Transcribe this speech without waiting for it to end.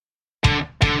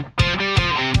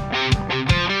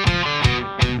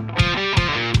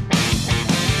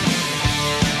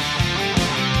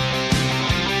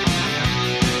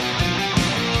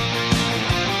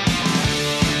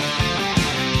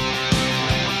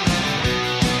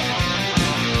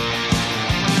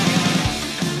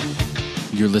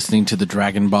You're listening to the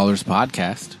Dragon Ballers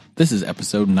podcast. This is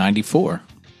episode 94.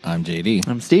 I'm JD.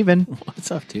 I'm Steven.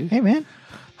 What's up, dude? Hey, man.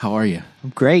 How are you?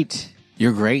 I'm great.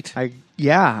 You're great?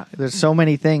 Yeah, there's so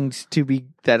many things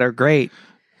that are great.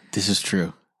 This is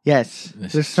true. Yes.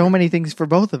 There's so many things for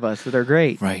both of us that are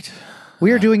great. Right.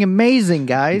 We are doing amazing,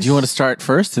 guys. Do you want to start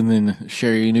first and then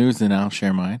share your news, and I'll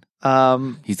share mine?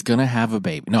 He's going to have a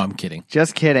baby. No, I'm kidding.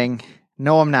 Just kidding.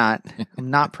 No, I'm not. I'm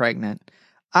not pregnant.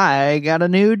 I got a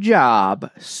new job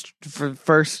for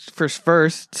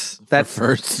firstlies.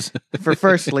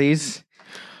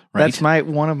 Right. That's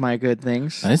one of my good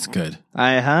things. That's good.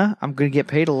 I'm going to get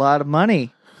paid a lot of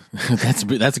money.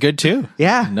 That's good too.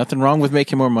 Yeah. Nothing wrong with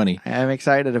making more money. I'm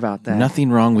excited about that.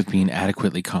 Nothing wrong with being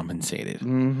adequately compensated.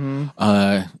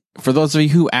 Mm-hmm. For those of you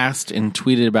who asked and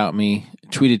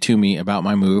tweeted to me about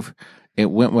my move,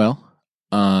 it went well.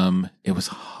 It was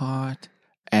hot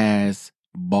as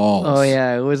balls. Oh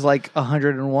yeah, it was like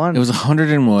 101. It was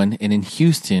 101, and in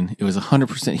Houston, it was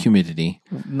 100% humidity.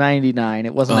 99.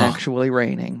 It wasn't actually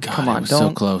raining. God, Come on, it was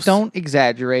so close. Don't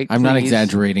exaggerate. I'm not please.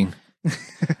 exaggerating.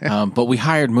 But we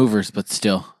hired movers, but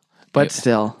still. But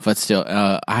we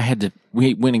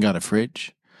went and got a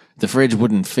fridge. The fridge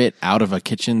wouldn't fit out of a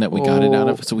kitchen that we got it out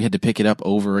of, so we had to pick it up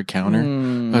over a counter.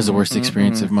 That was the worst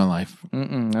experience of my life.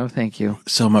 No, thank you.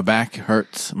 So my back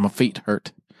hurts. My feet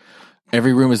hurt.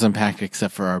 Every room is unpacked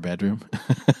except for our bedroom.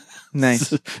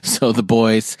 Nice. So the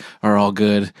boys are all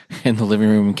good, and the living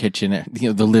room and kitchen,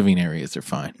 the living areas are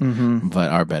fine. Mm-hmm.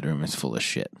 But our bedroom is full of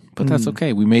shit. But that's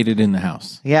okay. We made it in the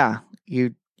house. Yeah,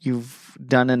 you've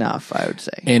done enough, I would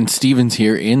say. And Steven's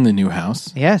here in the new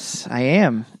house. Yes, I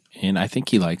am. And I think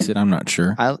he likes it. I'm not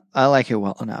sure. I like it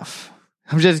well enough.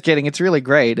 I'm just kidding. It's really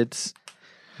great. It's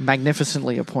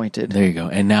magnificently appointed. There you go.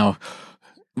 And now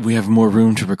we have more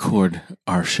room to record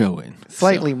our show in.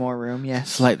 Slightly more room, yes.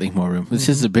 Slightly more room. This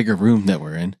is a bigger room that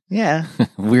we're in. Yeah.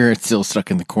 We're still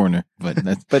stuck in the corner,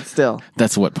 but still.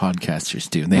 That's what podcasters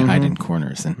do. They hide in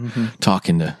corners and talk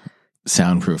into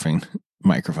soundproofing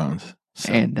microphones.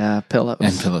 So. And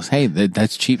pillows. Hey,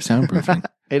 that's cheap soundproofing.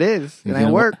 It is, and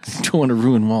it works. Don't want to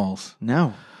ruin walls.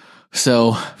 No.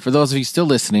 So, for those of you still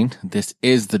listening, this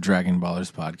is the Dragon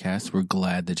Ballers podcast. We're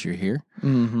glad that you're here.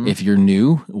 Mm-hmm. If you're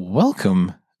new,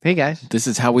 welcome. Hey, guys. This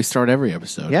is how we start every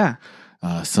episode. Yeah.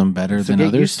 Some better than get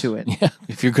others. Used to it. Yeah.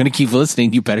 If you're going to keep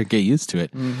listening, you better get used to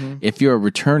it. Mm-hmm. If you're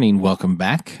returning, welcome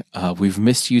back. We've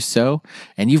missed you so,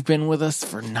 and you've been with us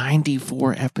for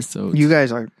 94 episodes. You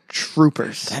guys are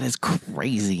troopers. That is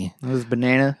crazy. Those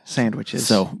banana sandwiches.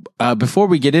 So, before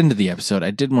we get into the episode,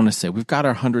 I did want to say we've got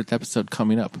our 100th episode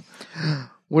coming up.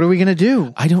 What are we going to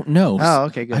do? I don't know. Oh,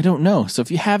 okay, good. I don't know. So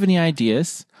if you have any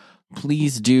ideas,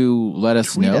 please do let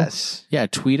us know. Tweet us. Yeah,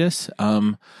 tweet us.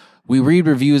 We read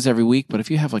reviews every week, but if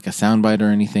you have like a soundbite or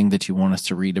anything that you want us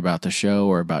to read about the show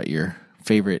or about your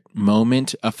favorite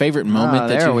moment, that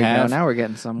you have, now we're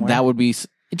getting somewhere. that would be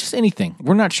just anything.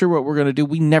 We're not sure what we're going to do.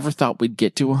 We never thought we'd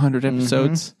get to 100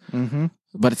 episodes,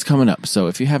 but it's coming up. So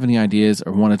if you have any ideas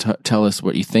or want to tell us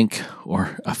what you think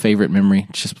or a favorite memory,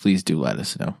 just please do let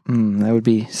us know. That would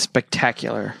be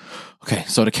spectacular. Okay,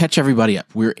 so to catch everybody up,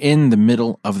 we're in the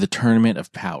middle of the Tournament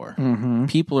of Power.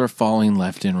 People are falling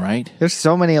left and right. There's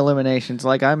so many eliminations.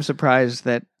 Like, I'm surprised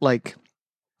that,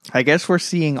 I guess we're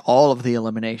seeing all of the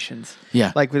eliminations.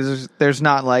 Yeah. Like, there's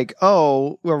not like,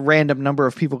 a random number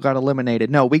of people got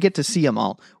eliminated. No, we get to see them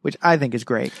all, which I think is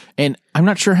great. And I'm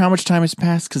not sure how much time has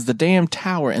passed because the damn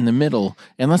tower in the middle,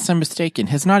 unless I'm mistaken,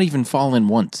 has not even fallen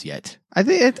once yet. I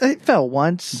think it fell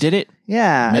once. Did it?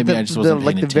 Yeah. Maybe I just wasn't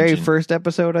paying the very attention. first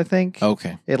episode, I think.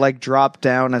 Okay. It dropped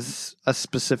down as a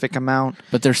specific amount.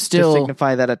 But there's still to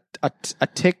signify that a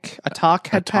talk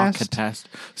had passed.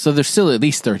 So there's still at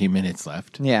least 30 minutes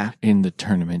left. Yeah. In the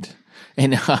tournament.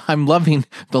 And I'm loving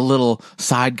the little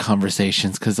side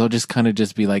conversations because they'll just kind of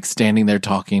just be like standing there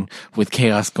talking with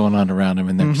chaos going on around them,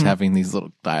 and they're just having these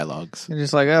little dialogues. They're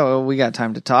just like, we got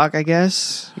time to talk, I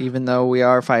guess, even though we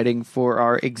are fighting for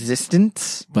our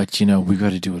existence. But, we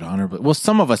got to do it honorably. Well,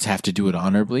 some of us have to do it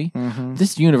honorably.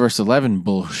 This Universe 11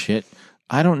 bullshit,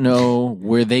 I don't know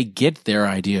where they get their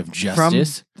idea of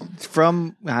justice.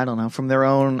 From I don't know, from their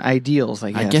own ideals,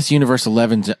 I guess. I guess Universe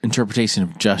 11's interpretation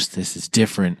of justice is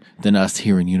different than us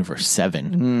here in Universe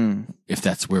 7, if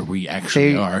that's where we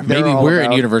actually are. Maybe we're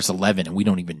in Universe 11 and we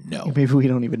don't even know. Maybe we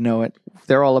don't even know it.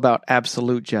 They're all about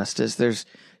absolute justice. There's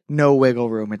no wiggle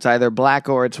room. It's either black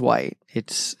or it's white.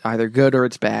 It's either good or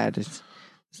it's bad. There's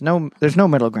no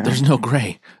middle ground. There's no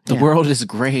gray. The world is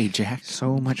gray, Jack.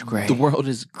 So much gray. The world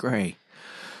is gray.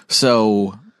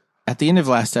 So, at the end of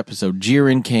last episode,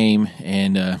 Jiren came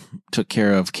and took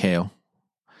care of Kale.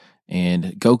 And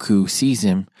Goku sees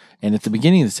him. And at the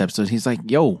beginning of this episode, he's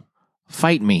like, yo,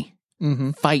 fight me.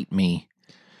 Mm-hmm. Fight me.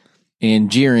 And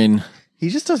Jiren, He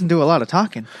just doesn't do a lot of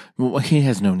talking. well, he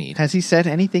has no need. Has he said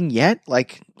anything yet?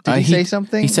 Like, did he say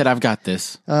something? He said, I've got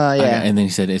this. Yeah. And then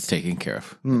he said, it's taken care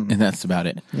of. And that's about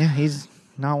it. Yeah, he's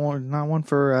not one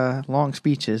for long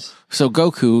speeches. So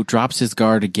Goku drops his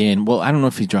guard again. Well, I don't know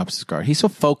if he drops his guard. He's so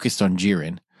focused on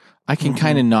Jiren. I can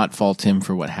kind of not fault him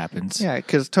for what happens. Yeah,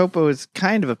 because Topo is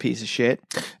kind of a piece of shit.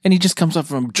 And he just comes up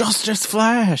from Justice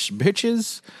Flash,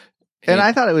 bitches. And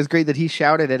I thought it was great that he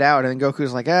shouted it out, and then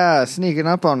Goku's like, sneaking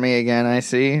up on me again, I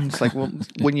see. And it's like, well,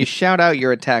 when you shout out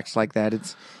your attacks like that,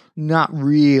 it's not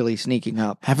really sneaking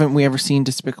up. Haven't we ever seen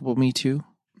Despicable Me 2?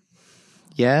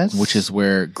 Yes. Which is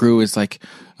where Gru is like,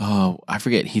 oh, I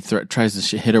forget. He tries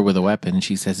to hit her with a weapon, and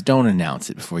she says, don't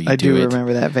announce it before you do it. I do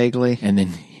remember that vaguely. And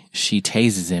then she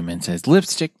tases him and says,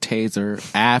 lipstick taser,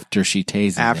 after she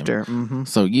tases him. Mm-hmm.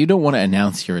 So you don't want to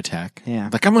announce your attack. Yeah.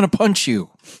 Like, I'm going to punch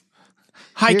you.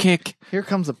 High kick. Here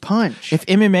comes a punch. If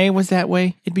MMA was that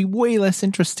way, it'd be way less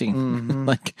interesting. Mm-hmm.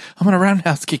 Like, I'm going to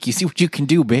roundhouse kick you. See what you can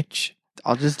do, bitch.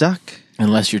 I'll just duck.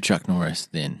 Unless you're Chuck Norris,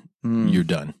 then you're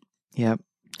done. Yep.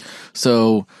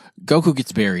 So Goku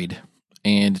gets buried,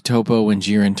 and Topo and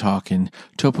Jiren talk, and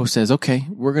Topo says, okay,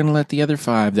 we're going to let the other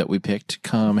 5 that we picked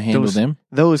come handle them.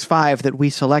 Those 5 that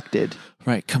we selected.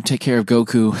 Right, come take care of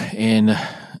Goku and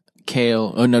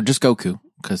Kale. Oh, no, just Goku,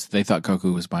 because they thought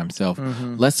Goku was by himself.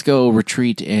 Mm-hmm. Let's go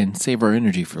retreat and save our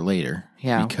energy for later.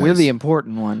 Yeah, because, we're the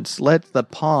important ones. Let the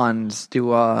pawns do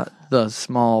the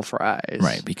small fries.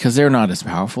 Right, because they're not as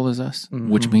powerful as us,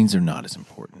 which means they're not as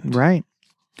important. Right.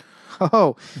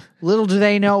 Oh, little do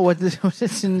they know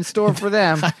what's in store for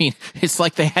them. I mean, it's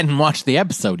like they hadn't watched the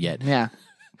episode yet. Yeah.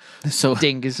 So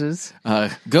Dinguses.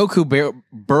 Goku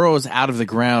burrows out of the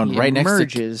ground right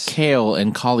next to Kale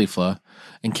and Caulifla,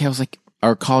 and Kale's like,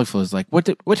 or Caulifla is like, what?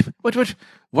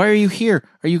 Why are you here?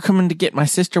 Are you coming to get my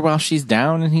sister while she's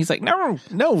down? And he's like,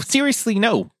 no, seriously,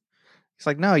 no. He's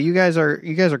like, no, you guys are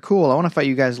cool. I want to fight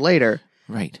you guys later.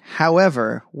 Right.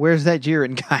 However, where's that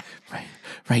Jiren guy?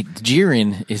 Right.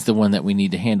 Jiren is the one that we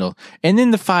need to handle. And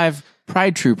then the 5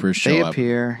 Pride Troopers show up. They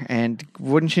appear, and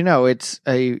wouldn't you know, it's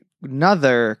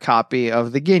another copy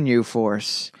of the Ginyu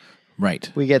Force.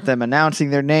 Right. We get them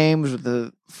announcing their names with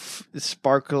the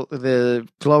sparkle, the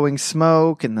glowing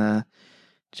smoke, and the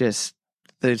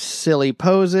silly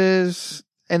poses.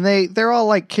 And they're all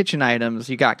like kitchen items.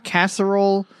 You got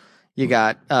casserole, you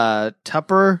got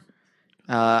Tupper.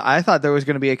 I thought there was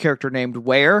going to be a character named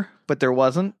Ware, but there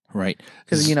wasn't. Right.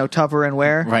 Because, Tupper and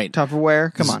Ware. Right.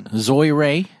 Tupperware. Come on.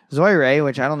 Zoiray,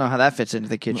 which I don't know how that fits into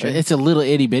the kitchen. It's a little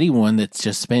itty bitty one that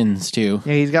just spins too.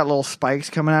 Yeah, he's got little spikes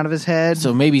coming out of his head.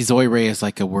 So maybe Zoiray is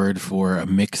like a word for a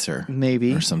mixer.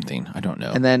 Maybe. Or something. I don't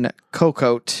know. And then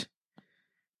Cocotte,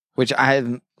 which I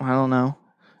don't know.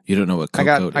 You don't know what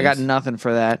Cocotte is? I got nothing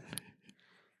for that.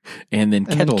 And then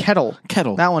Kettle.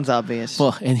 Kettle. That one's obvious.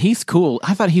 Well, and he's cool.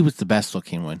 I thought he was the best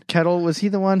looking one. Kettle, was he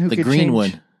the one who the could green change?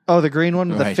 One. Oh, the green one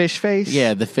with the fish face?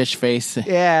 Yeah, the fish face.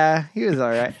 Yeah, he was all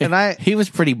right. And he was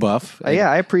pretty buff.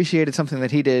 I appreciated something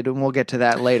that he did, and we'll get to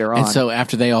that later on. And so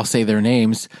after they all say their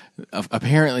names,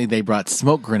 apparently they brought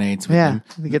smoke grenades with them.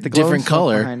 They get the different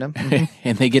color behind them. Mm-hmm.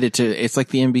 And they get it's like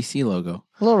the NBC logo.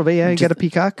 A little bit, yeah. You got a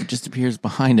peacock. It just appears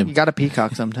behind him. You got a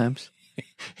peacock sometimes.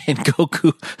 And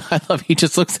Goku, I love, he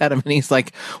just looks at him and he's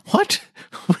like, what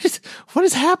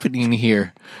is happening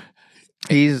here?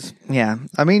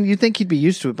 I mean, you'd think he'd be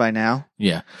used to it by now.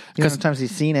 Yeah. Because sometimes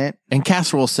he's seen it. And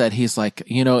Casserole said, he's like,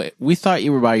 we thought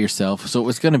you were by yourself, so it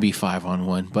was going to be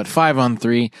 5-on-1, but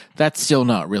 5-on-3, that's still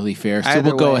not really fair. So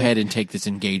we'll go ahead and take this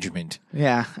engagement.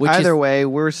 Yeah. Either way,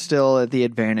 we're still at the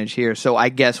advantage here, so I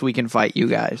guess we can fight you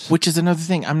guys. Which is another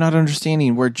thing. I'm not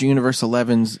understanding where Universe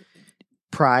 11's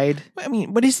pride. I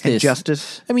mean, what is this? And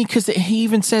justice. I mean, because he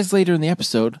even says later in the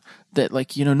episode that,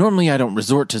 like, normally I don't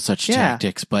resort to such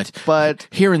tactics, but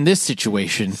here in this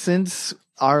situation, since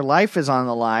our life is on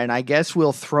the line, I guess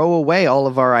we'll throw away all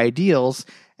of our ideals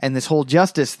and this whole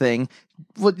justice thing,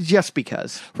 just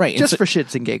because, right? Just for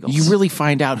shits and giggles. You really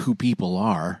find out who people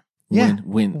are.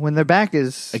 When their back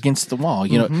is against the wall.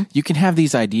 You can have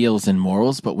these ideals and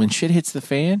morals, but when shit hits the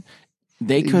fan,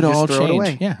 they could all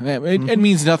change. Yeah, it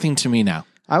means nothing to me now.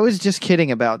 I was just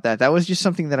kidding about that. That was just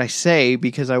something that I say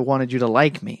because I wanted you to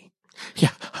like me. Yeah,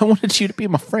 I wanted you to be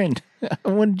my friend. I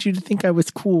wanted you to think I was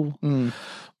cool.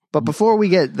 But before we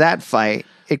get that fight,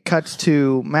 it cuts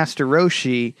to Master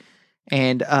Roshi,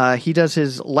 and he does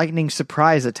his lightning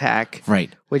surprise attack.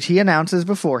 Right. Which he announces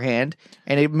beforehand,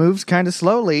 and it moves kind of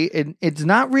slowly. It's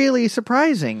not really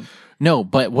surprising. No,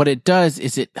 but what it does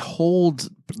is it holds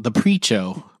the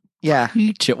Preacho. Yeah.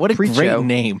 Preacho. What a great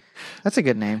name. That's a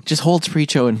good name. just holds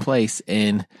Preacho in place,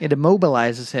 and It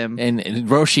immobilizes him. and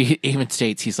Roshi even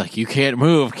states, he's like, "You can't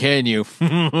move, can you?"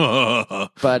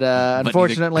 But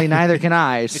unfortunately, neither can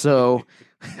I. So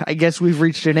I guess we've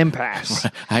reached an impasse.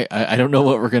 I don't know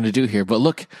what we're gonna do here, but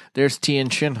look, there's Tien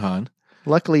Shinhan,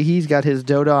 Luckily, he's got his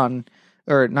Dodon,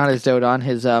 or not his Dodon,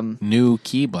 his new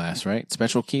Ki Blast, right?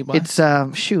 Special Ki Blast.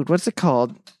 It's shoot, what's it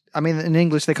called? I mean, in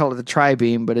English they call it the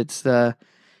Tri-Beam, but it's the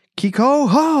Kiko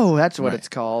Ho. That's what it's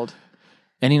called.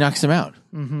 And he knocks him out.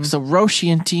 So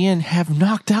Roshi and Tien have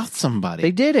knocked out somebody.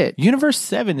 They did it. Universe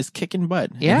 7 is kicking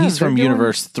butt. Yeah, and he's they're from doing-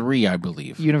 Universe 3, I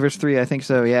believe. Universe 3, I think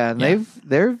so. Yeah, and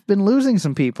they've been losing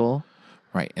some people.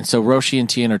 Right. And so Roshi and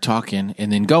Tien are talking,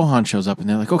 and then Gohan shows up, and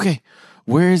they're like, "Okay,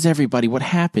 where is everybody? What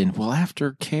happened?" Well,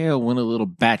 after Kale went a little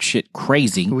batshit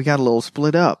crazy, We got a little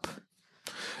split up.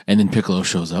 and then Piccolo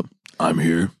shows up. "I'm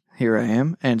here." Here I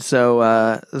am, and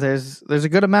so there's a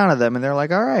good amount of them, and they're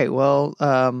like, all right, well,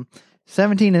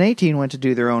 17 and 18 went to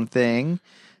do their own thing.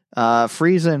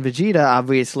 Frieza and Vegeta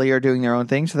obviously are doing their own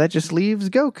thing, so that just leaves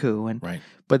Goku. And Right.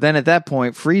 but then at that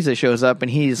point, Frieza shows up, and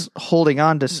he's holding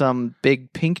on to some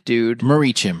big pink dude,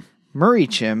 Marichim.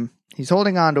 Murichim. He's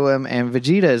holding on to him, and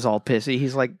Vegeta is all pissy.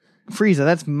 He's like, Frieza,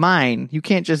 that's mine. You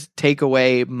can't just take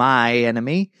away my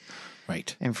enemy.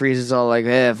 Right. And Frieza's all like,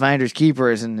 finders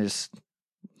keepers, and just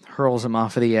hurls him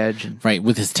off of the edge. And Right,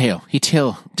 with his tail. He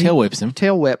tail whips him.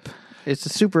 tail whip. It's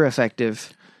super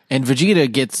effective. And Vegeta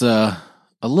gets a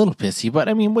little pissy, but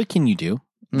I mean, what can you do?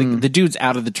 The dude's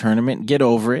out of the tournament. Get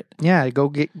over it. Yeah,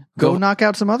 go knock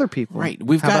out some other people. Right.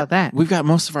 How about that? We've got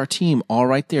most of our team all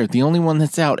right there. The only one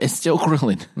that's out is still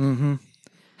Krillin.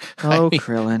 Oh, I mean,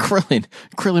 Krillin.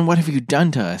 Krillin, what have you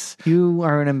done to us? You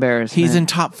are an embarrassment. He's in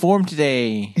top form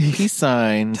today. Peace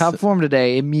signs. top form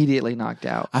today, immediately knocked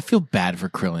out. I feel bad for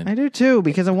Krillin. I do too,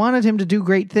 because I wanted him to do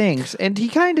great things. And he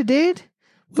kind of did,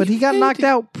 but he got knocked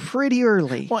out pretty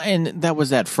early. Well, and that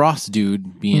was that Frost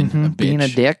dude being a bitch. being a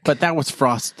dick. But that was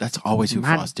Frost. That's always who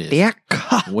My Frost is. dick.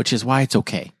 Which is why it's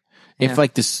okay. If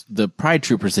like the Pride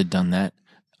Troopers had done that,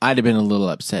 I'd have been a little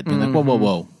upset. Being like,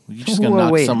 whoa. You're just going to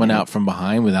knock Wait a someone minute. out from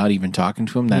behind without even talking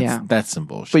to him? That's some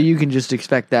bullshit. But you can just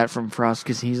expect that from Frost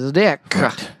because he's a dick.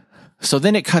 So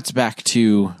then it cuts back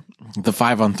to the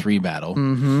 5-on-3 battle.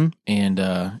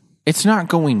 And it's not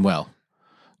going well.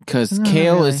 Because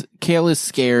Kale is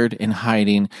scared and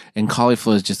hiding, and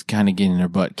Caulifla is just kind of getting her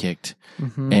butt kicked.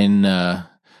 And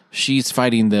she's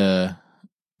fighting the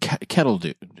Kettle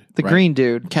dude. The green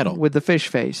dude. Kettle. With the fish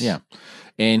face. Yeah.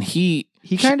 And he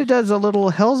kind of does a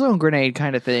little Hellzone grenade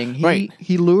kind of thing.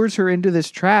 He lures her into this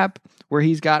trap where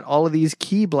he's got all of these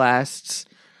Ki Blasts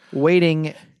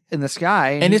waiting in the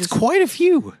sky. And it's quite a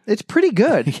few. It's pretty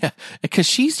good. Yeah. Because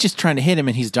she's just trying to hit him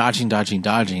and he's dodging.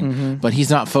 But he's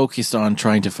not focused on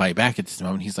trying to fight back at this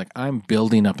moment. He's like, I'm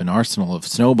building up an arsenal of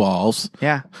snowballs.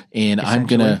 Yeah. And I'm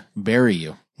going to bury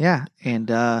you. Yeah. And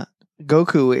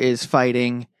Goku is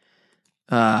fighting,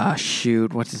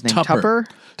 what's his name? Tupper.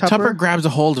 Tupper grabs a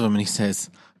hold of him and he says,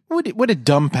 what a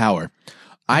dumb power.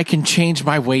 I can change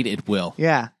my weight at will.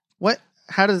 Yeah.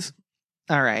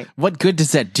 All right. What good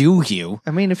does that do you?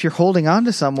 I mean, if you're holding on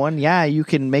to someone, yeah, you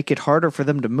can make it harder for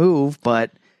them to move,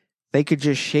 but they could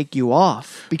just shake you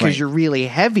off because you're really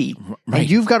heavy. Right. And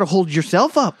you've got to hold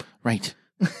yourself up. Right.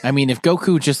 I mean, if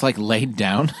Goku just laid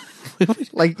down,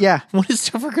 yeah. what is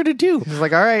Tupper going to do? He's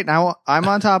like, all right, now I'm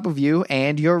on top of you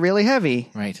and you're really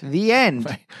heavy. Right. The end.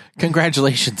 Right.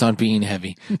 Congratulations on being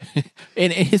heavy.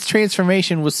 And his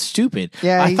transformation was stupid.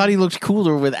 Yeah, I thought he looked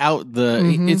cooler without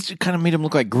it kind of made him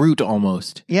look like Groot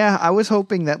almost. Yeah, I was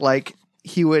hoping that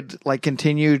he would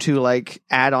continue to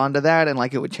add on to that and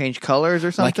it would change colors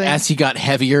or something. As he got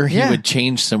heavier, he would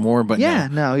change some more, but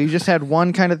no, he just had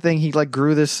one kind of thing. He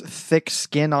grew this thick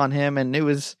skin on him and it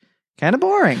was kind of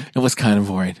boring. It was kind of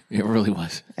boring. It really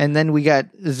was. And then we got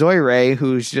Zoirei,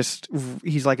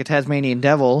 he's like a Tasmanian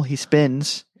devil. He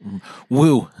spins.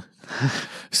 Woo.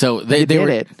 So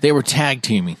they were tag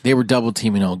teaming. They were double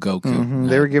teaming old Goku.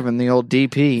 They were giving the old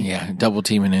DP. Yeah, double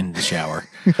teaming in the shower.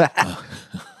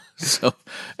 So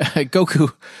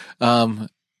Goku,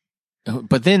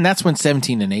 but then that's when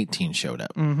 17 and 18 showed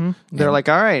up. They're like,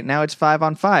 all right, now it's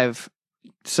 5-on-5.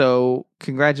 So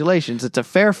congratulations, it's a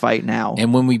fair fight now.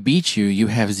 And when we beat you, you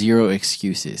have zero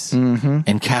excuses.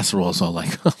 And Casserole's all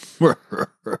like,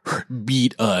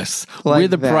 beat us. We're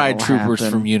the Pride Troopers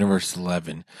from Universe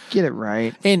 11. Get it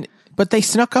right. But they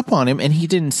snuck up on him and he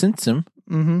didn't sense them.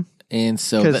 And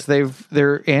so because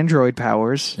they're android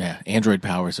powers. Yeah, android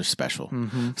powers are special.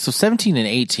 So 17 and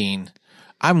 18,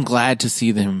 I'm glad to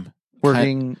see them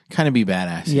working. Kind of be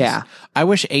badass. Yeah. I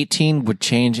wish 18 would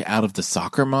change out of the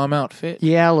soccer mom outfit.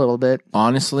 Yeah, a little bit.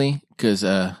 Honestly, because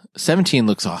 17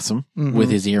 looks awesome with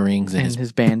his earrings and,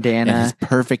 his bandana. and his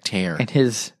perfect hair. And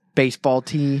his baseball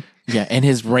tee. Yeah, and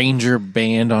his Ranger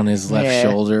band on his left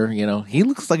shoulder. You know, he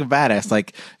looks like a badass.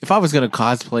 Like, if I was going to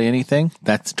cosplay anything,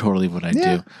 that's totally what I'd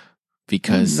do.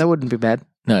 Because that wouldn't be bad.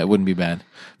 No, it wouldn't be bad.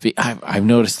 I've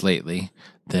noticed lately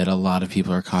that a lot of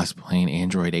people are cosplaying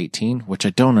Android 18, which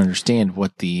I don't understand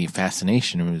what the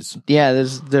fascination is. Yeah,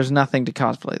 there's nothing to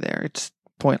cosplay there. It's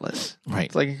pointless. Right.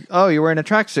 It's like, oh, you're wearing a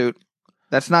tracksuit.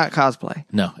 That's not cosplay.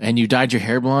 No, and you dyed your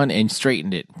hair blonde and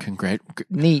straightened it.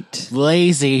 Neat.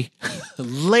 Lazy.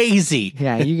 Lazy.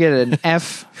 Yeah, you get an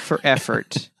F for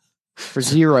effort. For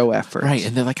zero effort. Right,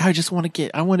 and they're like, I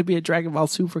want to be a Dragon Ball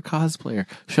Super cosplayer.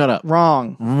 Shut up.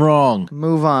 Wrong.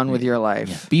 Move on with your life.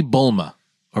 Yeah. Be Bulma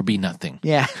or be nothing.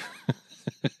 Yeah.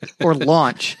 Or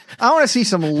launch. I want to see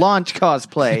some launch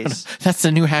cosplays. That's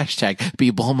the new hashtag.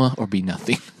 Be Bulma or be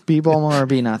nothing. Be Bulma or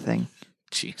be nothing.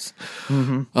 Jeez.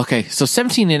 Okay, so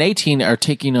 17 and 18 are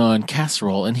taking on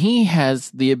Casserole, and he has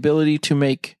the ability to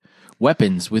make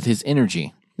weapons with his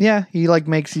energy. Yeah, he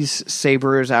makes these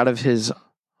sabers out of his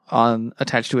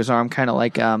attached to his arm, kind of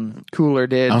like Cooler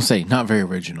did. I'll say, not very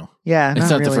original. Yeah, it's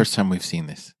not really. the first time we've seen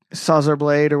this. Saucer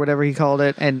Blade or whatever he called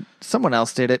it, and someone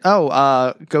else did it.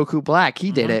 Oh, Goku Black,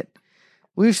 he did it.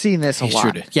 We've seen this a lot.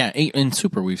 Sure did. Yeah, in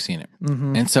Super we've seen it.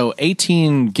 And so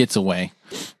 18 gets away,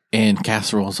 and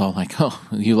Casserole's all like, oh,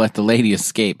 you let the lady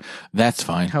escape. That's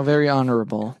fine. How very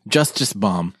honorable. Justice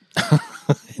Bomb.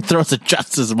 Throws a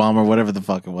Justice Bomb or whatever the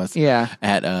fuck it was. Yeah.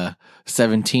 At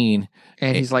 17.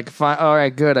 And he's like, fine, all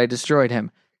right, good, I destroyed him.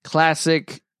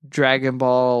 Classic Dragon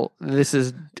Ball. This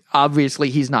is obviously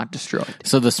he's not destroyed.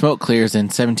 So the smoke clears,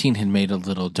 and 17 had made a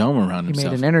little dome around himself. He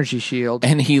made an energy shield.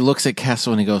 And he looks at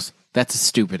Castle and he goes, that's a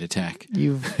stupid attack.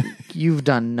 You've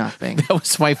done nothing. That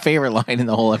was my favorite line in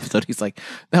the whole episode. He's like,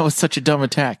 that was such a dumb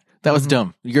attack. That was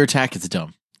dumb. Your attack is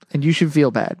dumb. And you should feel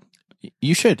bad.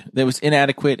 You should. That was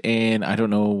inadequate, and I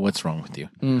don't know what's wrong with you.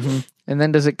 And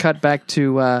then does it cut back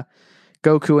to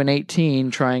Goku and 18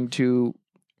 trying to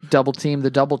double team the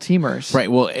double teamers?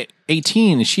 Right. Well,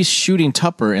 18, she's shooting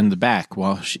Tupper in the back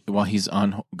while he's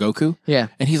on Goku. Yeah.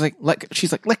 And he's like,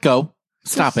 she's like, let go.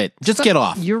 Stop it. Just get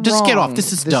off. You're Just wrong. get off.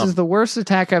 This is dumb. This is the worst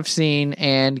attack I've seen,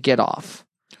 and get off.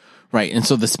 Right. And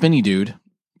so the spinny dude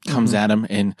comes at him,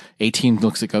 and 18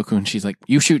 looks at Goku, and she's like,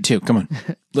 you shoot too. Come on.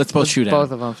 Let's both shoot at him.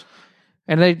 Both of them.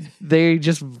 And they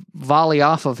just volley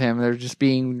off of him. They're just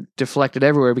being deflected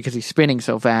everywhere because he's spinning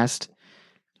so fast.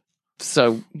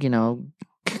 So,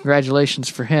 congratulations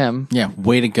for him. Yeah,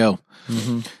 way to go.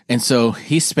 And so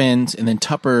he spins, and then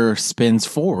Tupper spins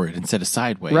forward instead of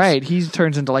sideways. Right. He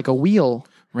turns into like a wheel.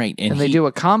 Right. And they do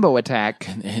a combo attack.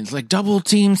 And it's like double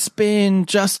team spin,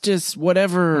 justice,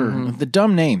 whatever. The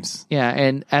dumb names. Yeah.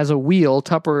 And as a wheel,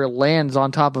 Tupper lands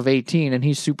on top of 18, and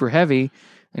he's super heavy.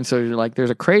 And so you're like, there's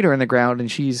a crater in the ground, and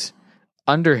she's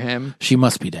under him. She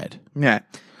must be dead. Yeah.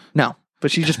 No.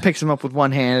 But she just picks him up with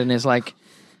one hand and is like,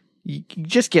 you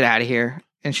just get out of here.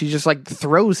 And she just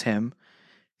throws him.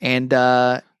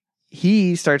 And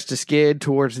he starts to skid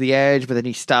towards the edge, but then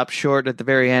he stops short at the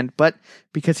very end. But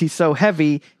because he's so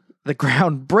heavy, the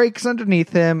ground breaks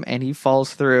underneath him, and he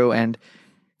falls through. And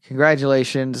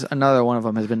congratulations, another one of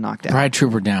them has been knocked out. Pride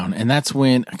Trooper down. And that's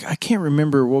when, I can't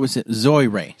remember, what was it?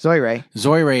 Zoe-Ray.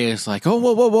 Zoe-Ray is like, oh,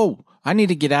 whoa. I need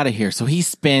to get out of here. So he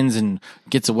spins and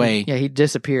gets away. Yeah, he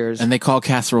disappears. And they call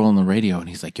Casserole on the radio, and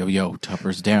he's like, yo,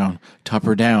 Tupper's down.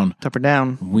 Tupper down.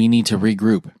 We need to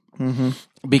regroup.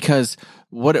 Because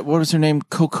what was her name?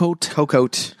 Cocotte.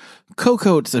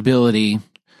 Cocotte's ability,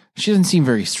 she doesn't seem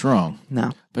very strong.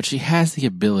 No. But she has the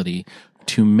ability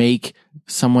to make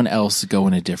someone else go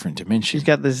in a different dimension. She's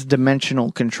got this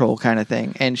dimensional control kind of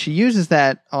thing. And she uses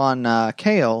that on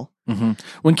Kale.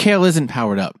 When Kale isn't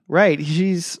powered up. Right.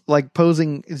 She's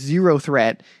posing zero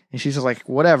threat. And she's just like,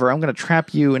 whatever, I'm going to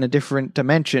trap you in a different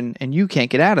dimension, and you can't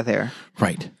get out of there.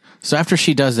 Right. So after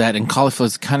she does that, and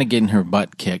Caulifla's kind of getting her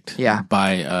butt kicked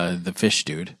by the fish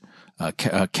dude,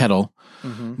 Kettle,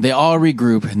 they all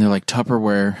regroup, and they're like,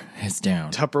 Tupperware is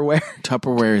down.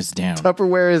 Tupperware is down.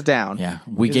 Tupperware is down. Yeah.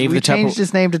 We changed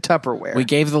his name to Tupperware. We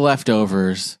gave the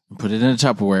leftovers, put it in a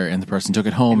Tupperware, and the person took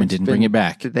it home and didn't bring it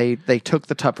back. They took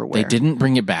the Tupperware. They didn't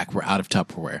bring it back. We're out of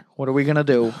Tupperware. What are we going to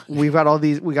do? We got all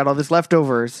this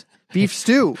leftovers. Beef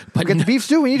stew. We get the beef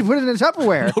stew. We need to put it in a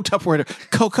Tupperware. No Tupperware.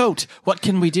 Cocotte. What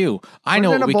can we do? I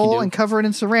know what we can do. Put it in a bowl and cover it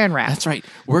in saran wrap. That's right.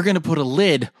 We're going to put a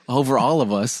lid over all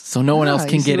of us so no one else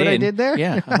can get in. I did there?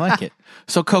 Yeah, I like it.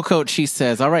 So Cocotte, she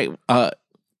says, all right,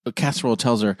 Casserole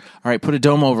tells her, all right, put a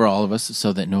dome over all of us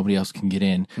so that nobody else can get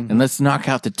in. And let's knock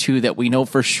out the two that we know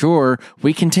for sure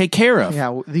we can take care of.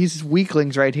 Yeah, these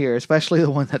weaklings right here, especially the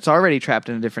one that's already trapped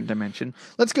in a different dimension.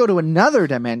 Let's go to another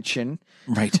dimension.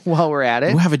 Right. While we're at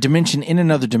it. We have a dimension in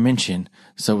another dimension.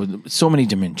 So many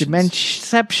dimensions.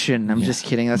 Dimensionception. I'm just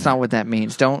kidding. That's not what that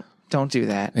means. Don't do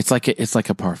that. It's like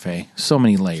a parfait. So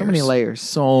many layers. So many layers.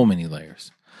 So many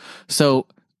layers. So,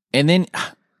 and then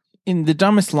in the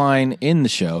dumbest line in the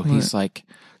show, he's like,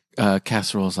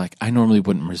 Casserole's like, I normally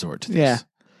wouldn't resort to this. Yeah.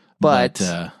 But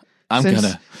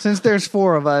since there's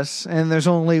 4 of us and there's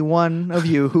only one of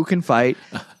you who can fight,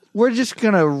 we're just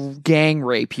going to gang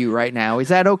rape you right now. Is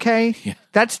that okay? Yeah.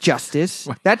 That's justice.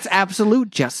 That's absolute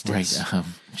justice. Right.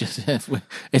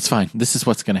 It's fine. This is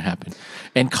what's going to happen.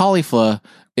 And Caulifla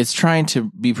is trying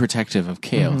to be protective of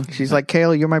Kale. Mm-hmm. She's like,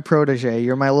 Kale, you're my protege.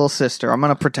 You're my little sister. I'm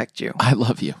going to protect you. I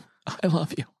love you. I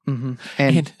love you. Mm-hmm.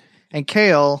 And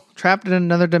Kale, trapped in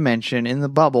another dimension in the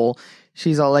bubble,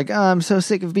 she's all like, oh, I'm so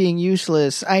sick of being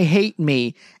useless. I hate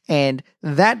me. And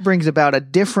that brings about a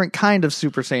different kind of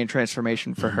Super Saiyan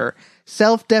transformation for her.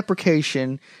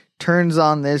 Self-deprecation turns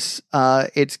on this.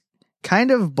 It's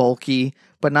kind of bulky,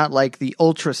 but not like the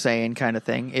Ultra Saiyan kind of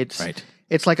thing.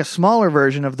 It's like a smaller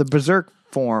version of the Berserk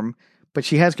form, but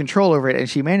she has control over it, and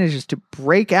she manages to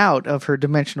break out of her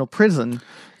dimensional prison.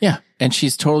 Yeah, and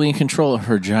she's totally in control of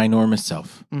her ginormous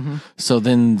self. So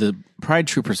then the Pride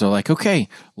Troopers are like, okay,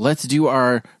 let's do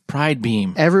our Pride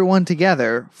Beam. Everyone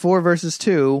together, 4 versus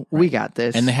 2, we got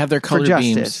this. And they have their color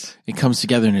beams. It comes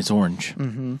together and it's orange.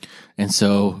 And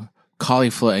so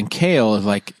Caulifla and Kale are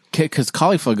like, because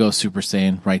Caulifla goes Super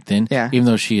Saiyan right then, even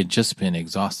though she had just been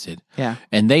exhausted. Yeah.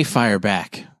 And they fire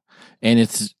back.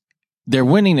 And they're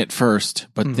winning at first,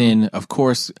 but then, of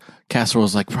course,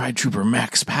 Casserole's like, Pride Trooper,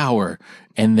 max power.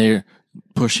 And they're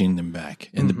pushing them back.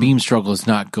 And the beam struggle is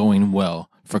not going well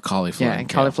for Caulifla. Yeah, and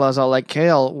Caulifla's all like,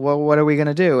 Kale, what are we going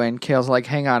to do? And Kale's like,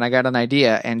 hang on, I got an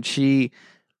idea. And she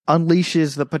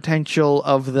unleashes the potential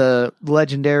of the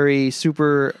legendary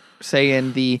Super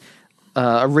Saiyan, the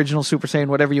original Super Saiyan,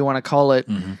 whatever you want to call it.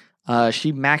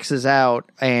 She maxes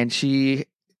out, and she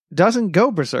doesn't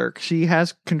go berserk. She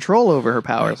has control over her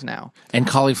powers now. And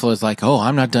Caulifla is like, oh,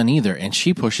 I'm not done either. And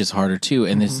she pushes harder too.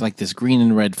 And it's like this green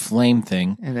and red flame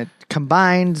thing. And it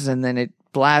combines, and then it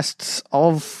blasts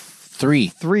all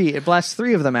 3. It blasts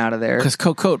 3 of them out of there. Because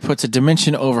Cocotte puts a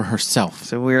dimension over herself.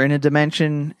 So we're in a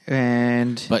dimension,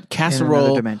 but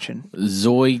Casserole, dimension.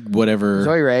 Zoe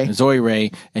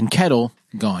Ray, and Kettle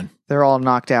gone. They're all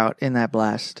knocked out in that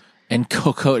blast. And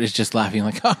Cocotte is just laughing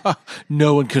like,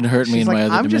 no one can hurt me in my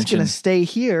other I'm dimension. just going to stay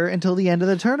here until the end of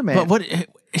the tournament. But what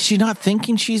is she not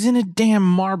thinking? She's in a damn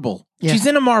marble. Yeah. She's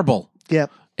in a marble.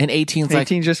 Yep. And 18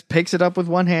 just picks it up with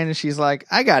one hand, and she's like,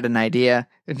 I got an idea.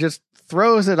 And just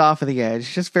throws it off of the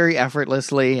edge, just very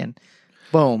effortlessly, and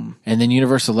boom. And then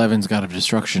Universe 11's God of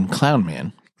Destruction, Clown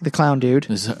Man. The clown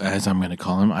dude. As I'm going to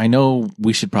call him. I know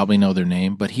we should probably know their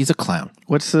name, but he's a clown.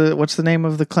 What's the name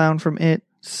of the clown from It?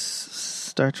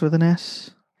 Starts with an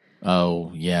S?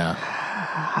 Oh, yeah.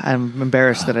 I'm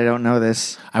embarrassed that I don't know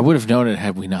this. I would have known it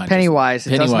had we not. Pennywise.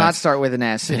 It does not start with an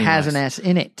S. It has an S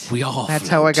in it. That's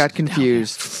how I got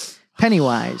confused.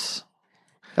 Pennywise.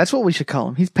 That's what we should call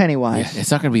him. He's Pennywise. Yeah,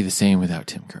 it's not going to be the same without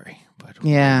Tim Curry. But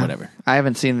whatever. I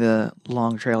haven't seen the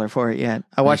long trailer for it yet.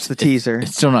 I watched the teaser.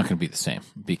 It's still not going to be the same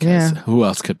because who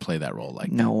else could play that role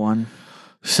like no one.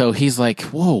 So he's like,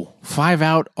 whoa, 5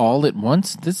 out all at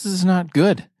once? This is not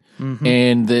good.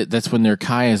 And that's when their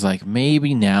Kai is like,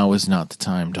 maybe now is not the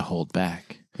time to hold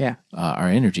back our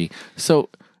energy. So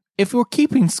if we're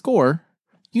keeping score,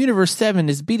 Universe 7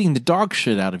 is beating the dog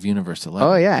shit out of Universe 11.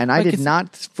 Oh, yeah, and I did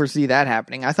not foresee that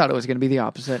happening. I thought it was going to be the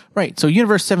opposite. Right, so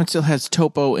Universe 7 still has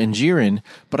Topo and Jiren,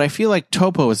 but I feel like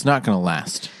Topo is not going to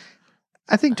last.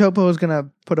 I think Topo is going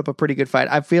to put up a pretty good fight.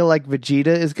 I feel like Vegeta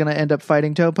is going to end up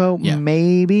fighting Topo,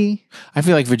 maybe. I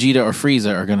feel like Vegeta or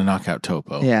Frieza are going to knock out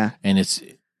Topo. Yeah.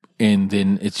 And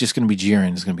then it's just going to be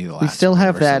Jiren is going to be the last. We still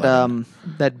have that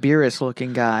Beerus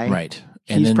looking guy. Right.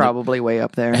 And he's probably way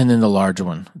up there. And then the large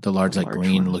one. The large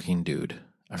green looking dude.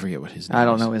 I forget what his name is. I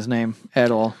don't know his name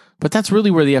at all. But that's really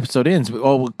where the episode ends.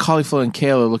 Caulifla and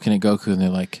Kale are looking at Goku and they're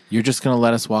like, you're just going to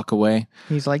let us walk away?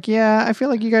 He's like, yeah, I feel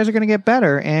like you guys are going to get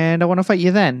better and I want to fight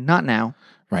you then, not now.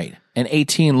 Right. And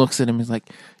 18 looks at him and is like,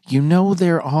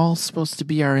 they're all supposed to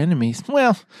be our enemies.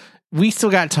 Well, we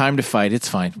still got time to fight. It's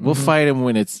fine. We'll fight them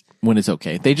when it's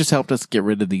okay. They just helped us get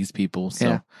rid of these people. So.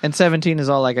 Yeah. And 17 is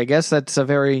all like, I guess that's a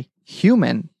very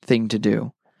human thing to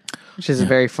do, which is a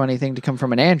very funny thing to come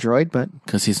from an android, but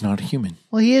because he's not a human.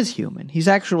 Well, he is human. He's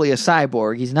actually a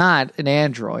cyborg. He's not an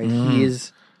android.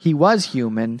 He was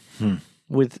human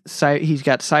with he's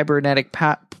got cybernetic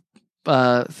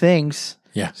things.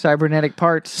 Yeah. Cybernetic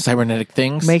parts. Cybernetic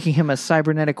things. Making him a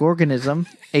cybernetic organism,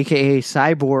 a.k.a.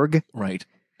 cyborg. Right.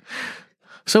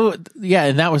 So, yeah,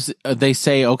 and that was, they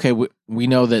say, okay, we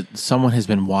know that someone has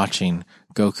been watching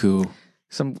Goku.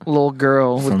 Some little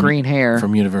girl with green hair.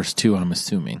 From Universe 2, I'm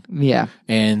assuming. Yeah.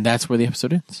 And that's where the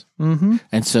episode ends. Mm-hmm.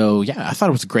 And so, yeah, I thought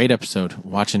it was a great episode,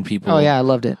 watching people. Oh, yeah, I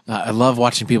loved it. I love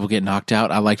watching people get knocked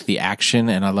out. I liked the action,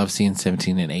 and I love seeing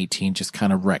 17 and 18 just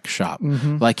kind of wreck shop.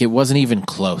 Mm-hmm. Like, it wasn't even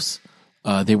close.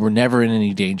 They were never in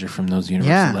any danger from those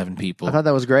Universe 11 people. I thought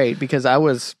that was great because I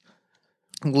was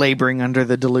laboring under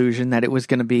the delusion that it was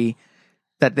going to be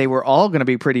that they were all going to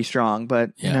be pretty strong,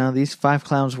 but you know, these 5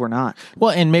 clowns were not.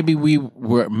 Well, and maybe we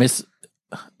were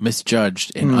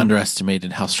misjudged and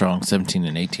underestimated how strong 17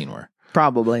 and 18 were.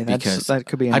 Probably. That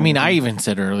could be. I mean, I even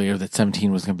said earlier that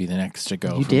 17 was going to be the next to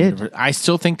go. You did. I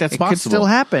still think that's possible. It could still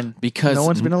happen because no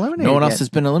one's been eliminated. No one else has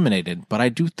been eliminated, but I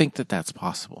do think that that's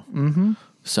possible. Mm-hmm.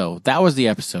 So that was the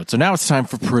episode. So now it's time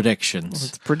for predictions.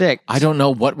 Let's predict. I don't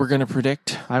know what we're going to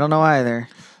predict. I don't know either.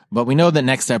 But we know that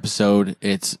next episode,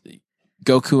 it's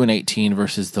Goku and 18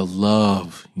 versus the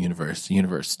Love Universe,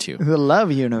 Universe 2. The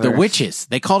Love Universe. The witches.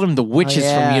 They called them the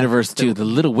witches from Universe 2, the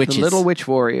little witches. The little witch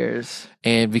warriors.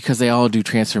 And because they all do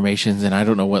transformations, and I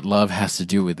don't know what love has to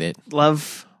do with it.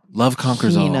 Love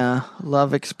conquers all.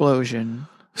 Love explosion.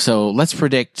 So let's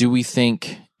predict, do we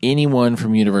think anyone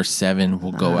from Universe 7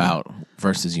 will go out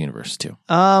versus Universe 2?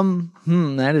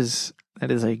 That is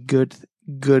a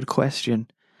good question.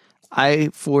 I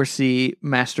foresee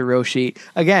Master Roshi.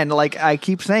 Again, like I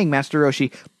keep saying Master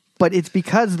Roshi, but it's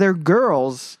because they're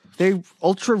girls. They're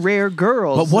ultra rare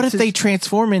girls. But what if they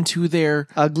transform into their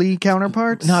ugly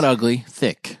counterparts? Not ugly,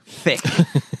 thick. Thick.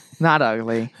 Not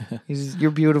ugly. You're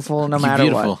beautiful no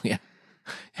matter what. Yeah.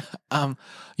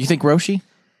 You think Roshi?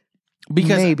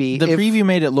 Because maybe the preview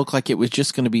made it look like it was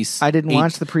just going to be. I didn't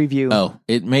watch the preview. Oh,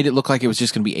 it made it look like it was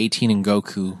just going to be 18 and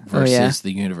Goku versus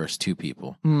the Universe 2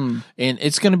 people, and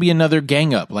it's going to be another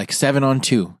gang up, like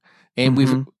 7-on-2.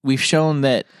 And we've shown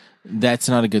that that's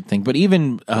not a good thing. But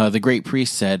even the Great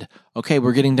Priest said, "Okay,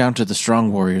 we're getting down to the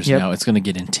strong warriors now. It's going to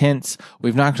get intense.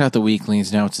 We've knocked out the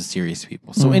weaklings. Now it's the serious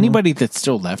people. So anybody that's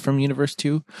still left from Universe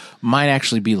 2 might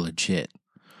actually be legit."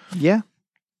 Yeah.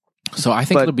 So I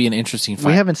think it'll be an interesting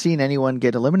fight. We haven't seen anyone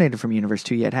get eliminated from Universe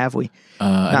 2 yet, have we?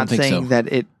 I don't think saying that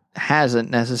it hasn't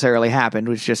necessarily happened.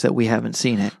 It's just that we haven't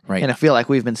seen it. Right. And I feel like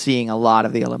we've been seeing a lot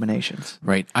of the eliminations.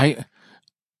 Right. I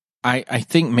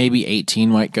think maybe 18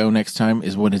 might go next time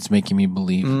is what it's making me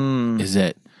believe. Is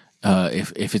that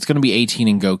if it's going to be 18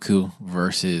 and Goku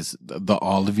versus the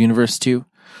all of Universe 2,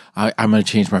 I'm going to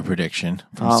change my prediction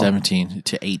from 17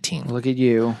 to 18. Look at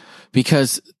you.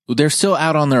 Because they're still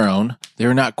out on their own.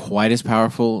 They're not quite as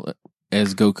powerful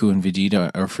as Goku and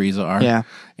Vegeta or Frieza are. Yeah.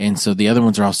 And so the other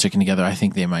ones are all sticking together. I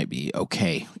think they might be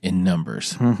okay in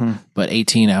numbers. But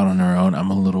 18 out on their own,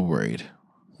 I'm a little worried.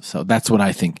 So that's what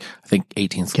I think. I think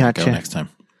 18's going to go next time.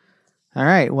 All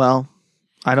right. Well,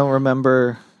 I don't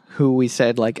remember who we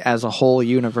said, like, as a whole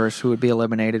universe who would be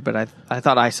eliminated, but I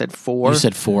thought I said 4. You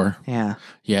said 4. Yeah.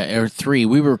 Yeah, or 3.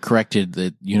 We were corrected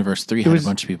that Universe 3 had a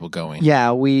bunch of people going.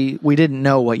 Yeah, we didn't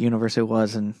know what universe it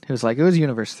was, and it was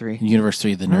Universe 3. Universe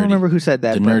 3, the nerdy. I don't remember who said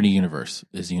that. The nerdy universe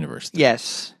is Universe 3.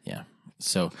 Yes. Yeah.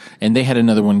 So, and they had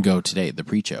another one go today. The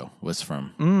pre-show was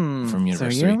from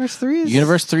Universe 3. Universe 3 is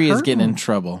Universe 3 is getting in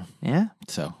trouble. Yeah.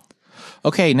 So,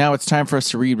 okay, now it's time for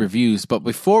us to read reviews. But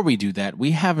before we do that,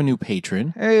 we have a new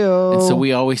patron. Heyo. And so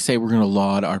we always say we're going to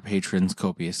laud our patrons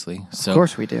copiously. So of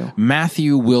course we do.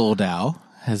 Matthew Wildow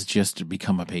has just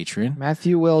become a patron.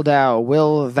 Matthew Wildow,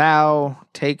 will thou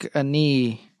take a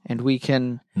knee and we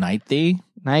can knight thee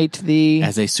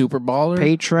as a super baller?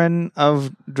 Patron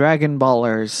of Dragon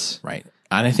Ballers. Right.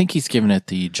 And I think he's given it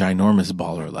the ginormous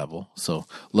baller level. So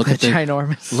look at the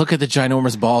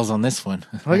ginormous balls on this one.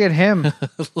 Look at him.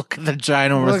 Look at the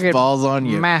ginormous balls on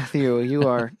you. Matthew, you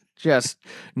are just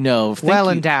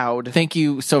endowed. Thank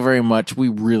you so very much. We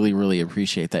really, really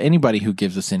appreciate that. Anybody who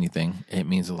gives us anything, it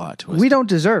means a lot to us. We don't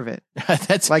deserve it.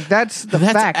 That's the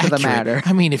fact accurate. of the matter.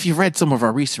 I mean, if you've read some of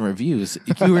our recent reviews,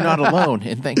 you are not alone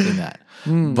in thinking that.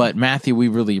 But Matthew, we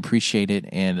really appreciate it.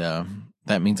 And,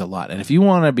 that means a lot. And if you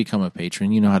want to become a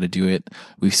patron, you know how to do it.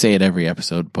 We say it every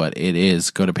episode, but it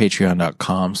is go to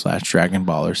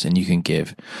patreon.com/dragonballers and you can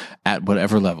give at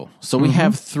whatever level. So we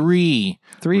have three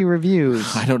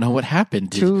reviews. I don't know what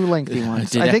happened. 2 lengthy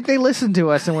ones. I think they listened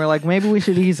to us and we're like, maybe we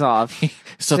should ease off.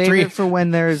 So Save it for when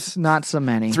there's not so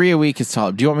many. 3 a week is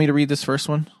solid. Do you want me to read this first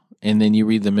one? And then you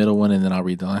read the middle one and then I'll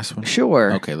read the last one?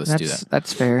 Sure. Okay, let's do that.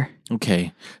 That's fair.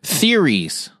 Okay.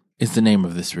 Theories is the name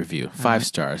of this review. 5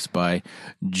 stars by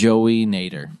Joey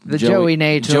Nader. The Joey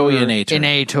Nader. Joey Nader.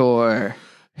 Inator.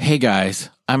 Hey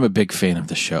guys, I'm a big fan of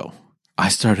the show. I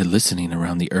started listening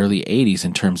around the early 80s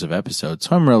in terms of episodes,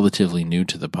 so I'm relatively new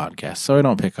to the podcast, so I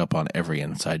don't pick up on every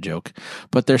inside joke,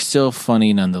 but they're still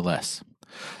funny nonetheless.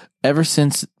 Ever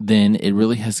since then, it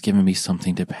really has given me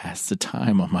something to pass the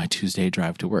time on my Tuesday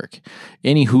drive to work.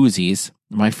 Any whoosies,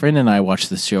 my friend and I watch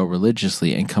the show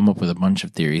religiously and come up with a bunch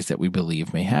of theories that we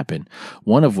believe may happen.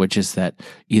 One of which is that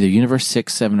either Universe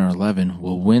 6, 7, or 11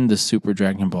 will win the Super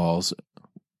Dragon Balls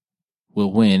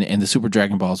and the Super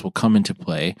Dragon Balls will come into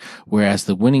play, whereas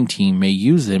the winning team may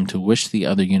use them to wish the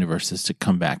other universes to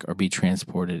come back or be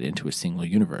transported into a single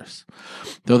universe.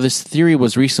 Though this theory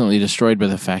was recently destroyed by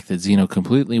the fact that Xeno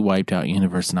completely wiped out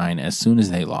Universe 9 as soon as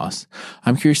they lost,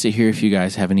 I'm curious to hear if you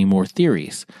guys have any more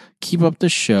theories. Keep up the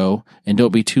show, and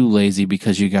don't be too lazy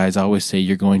because you guys always say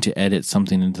you're going to edit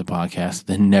something into the podcast,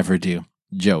 then never do.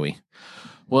 Joey.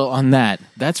 Well, on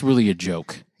that's really a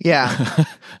joke. Yeah.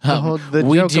 The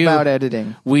joke about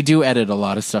editing. We do edit a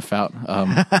lot of stuff out.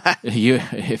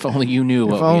 If only you knew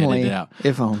what we edited out.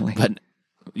 If only. But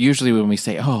usually when we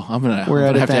say, I'm going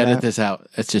to have to edit this out,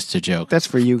 it's just a joke. That's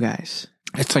for you guys.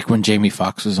 It's like when Jamie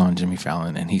Foxx was on Jimmy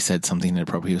Fallon and he said something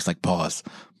inappropriate. He was like, pause,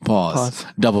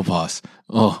 double pause.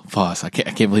 Oh, pause. I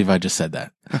can't believe I just said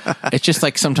that. It's just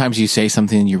like sometimes you say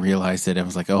something and you realize that it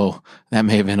was like, that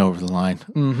may have been over the line,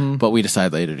 but we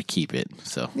decide later to keep it.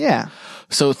 So, yeah.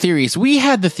 So theories. We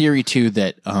had the theory too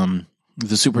that,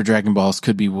 the Super Dragon Balls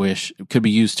could be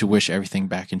used to wish everything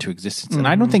back into existence. And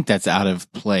I don't think that's out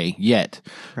of play yet,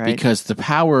 because the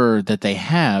power that they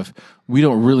have, we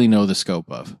don't really know the scope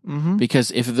of.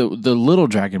 Because if the little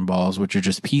Dragon Balls, which are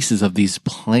just pieces of these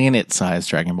planet-sized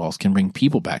Dragon Balls, can bring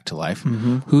people back to life,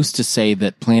 who's to say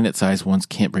that planet-sized ones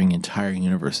can't bring entire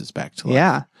universes back to life?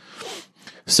 Yeah.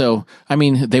 So, I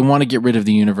mean, they want to get rid of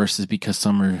the universes because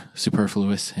some are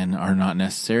superfluous and are not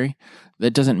necessary.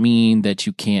 That doesn't mean that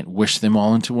you can't wish them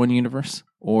all into one universe.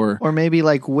 Or maybe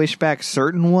like wish back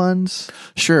certain ones.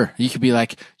 Sure. You could be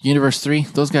like, Universe 3,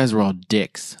 those guys were all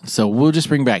dicks. So we'll just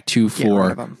bring back 2,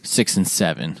 4, 6, and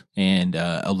 7, and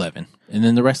 11. And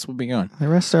then the rest will be gone. The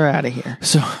rest are out of here.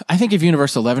 So I think if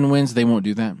Universe 11 wins, they won't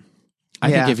do that.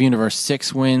 I think if Universe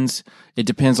 6 wins, it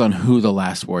depends on who the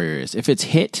last warrior is. If it's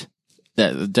Hit,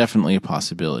 that's definitely a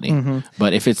possibility.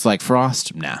 But if it's like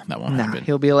Frost, that won't happen.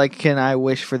 He'll be like, can I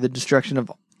wish for the destruction of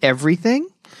everything?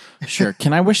 Sure.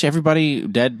 Can I wish everybody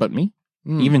dead but me?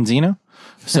 Even Xeno?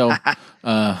 So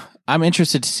I'm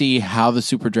interested to see how the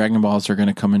Super Dragon Balls are going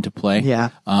to come into play. Yeah.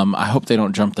 I hope they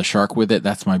don't jump the shark with it.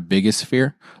 That's my biggest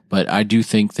fear. But I do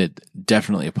think that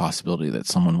definitely a possibility that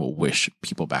someone will wish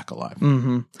people back alive.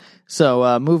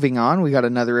 So moving on, we got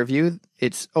another review.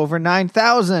 It's over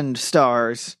 9,000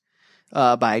 stars.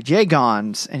 By Jay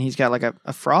Gons, and he's got like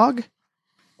a frog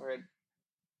or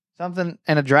something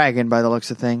and a dragon by the looks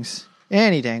of things.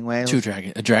 Any dang way. A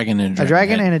dragon and a dragon. A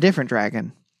dragon and a different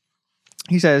dragon.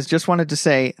 He says, just wanted to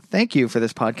say thank you for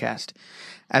this podcast.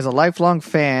 As a lifelong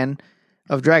fan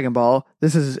of Dragon Ball,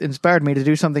 this has inspired me to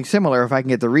do something similar if I can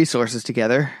get the resources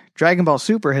together. Dragon Ball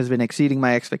Super has been exceeding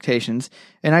my expectations,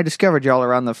 and I discovered y'all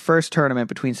around the first tournament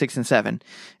between 6 and 7,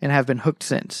 and have been hooked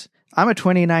since. I'm a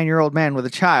 29-year-old man with a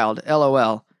child.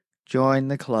 LOL. Join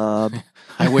the club.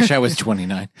 I wish I was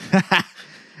 29.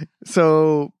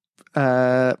 So,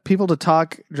 people to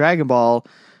talk Dragon Ball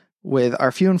with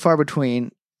are few and far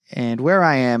between, and where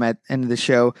I am at the end of the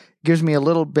show gives me a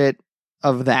little bit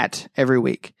of that every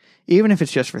week. Even if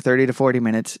it's just for 30 to 40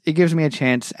 minutes, it gives me a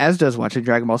chance, as does watching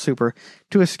Dragon Ball Super,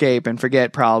 to escape and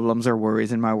forget problems or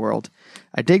worries in my world.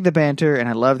 I dig the banter, and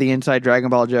I love the inside Dragon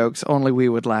Ball jokes only we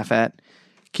would laugh at.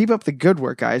 Keep up the good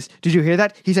work, guys. Did you hear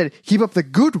that? He said, keep up the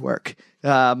good work.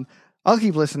 I'll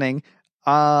keep listening.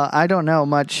 I don't know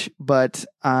much, but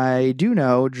I do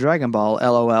know Dragon Ball,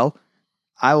 LOL.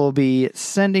 I will be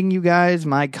sending you guys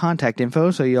my contact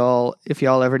info, so if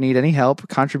y'all ever need any help,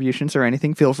 contributions, or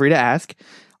anything, feel free to ask.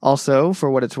 Also,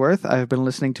 for what it's worth, I've been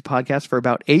listening to podcasts for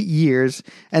about 8 years,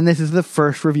 and this is the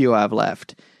first review I've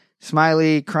left.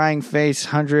 Smiley, crying face,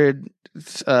 100...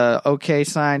 okay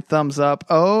sign, thumbs up.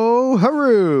 Oh,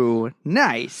 hooroo.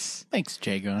 Nice. Thanks,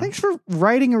 Jago. Thanks for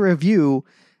writing a review.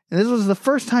 And this was the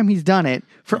first time he's done it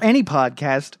for any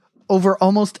podcast over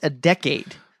almost a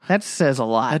decade. That says a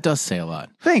lot. That does say a lot.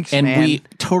 Thanks, and man. And we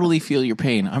totally feel your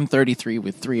pain. I'm 33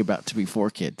 with 3 about to be 4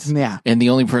 kids. Yeah. And the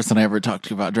only person I ever talked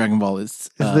to about Dragon Ball is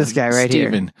this guy right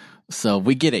Steven. Here. So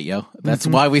we get it, yo. That's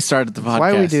why we started the podcast.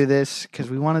 That's why we do this, because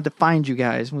we wanted to find you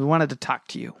guys. We wanted to talk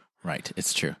to you. Right,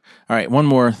 it's true. All right, one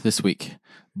more this week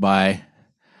by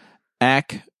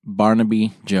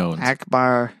Barnaby Jones.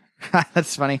 Akbar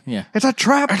That's funny. Yeah. It's a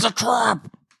trap. It's a trap.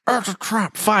 It's a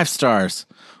trap. 5 stars.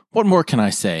 What more can I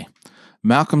say?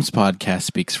 Malcolm's podcast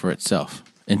speaks for itself.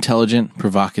 Intelligent,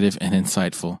 provocative, and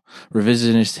insightful.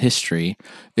 Revisionist history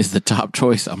is the top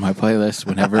choice on my playlist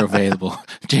whenever available.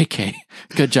 JK,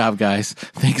 good job, guys.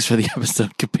 Thanks for the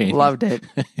episode companion. Loved it.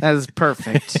 That is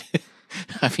perfect.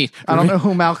 I mean, I don't know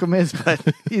who Malcolm is, but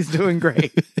he's doing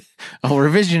great. Oh,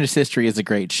 Revisionist History is a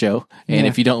great show. And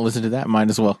if you don't listen to that, might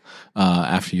as well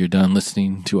after you're done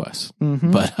listening to us.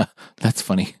 Mm-hmm. But that's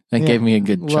funny. That gave me a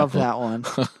good Love chuckle. that one.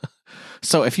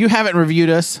 So if you haven't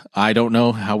reviewed us, I don't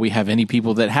know how we have any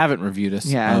people that haven't reviewed us.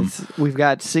 Yeah, we've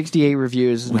got 68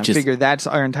 reviews, and I figure that's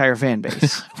our entire fan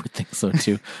base. I would think so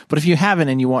too. But if you haven't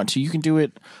and you want to, you can do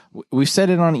it. We've said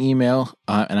it on email,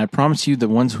 and I promise you the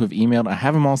ones who have emailed, I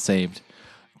have them all saved.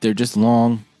 They're just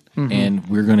long, and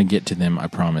we're going to get to them, I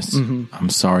promise. I'm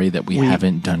sorry that we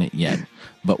haven't done it yet,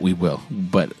 but we will.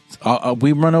 But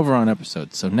we run over on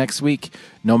episodes. So next week,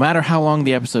 no matter how long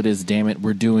the episode is, damn it,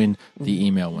 we're doing the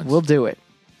email ones. We'll do it.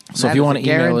 So if you want to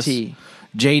email us,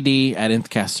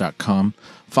 jd@nthcast.com.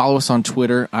 Follow us on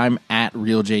Twitter. I'm at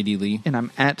RealJDLee. And I'm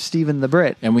at Stephen the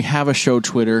Brit. And we have a show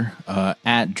Twitter,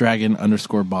 at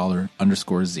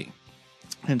dragon_baller_z.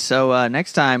 And so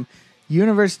next time,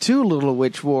 Universe 2, Little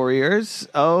Witch Warriors.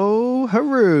 Oh,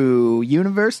 hooroo.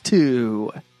 Universe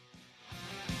 2.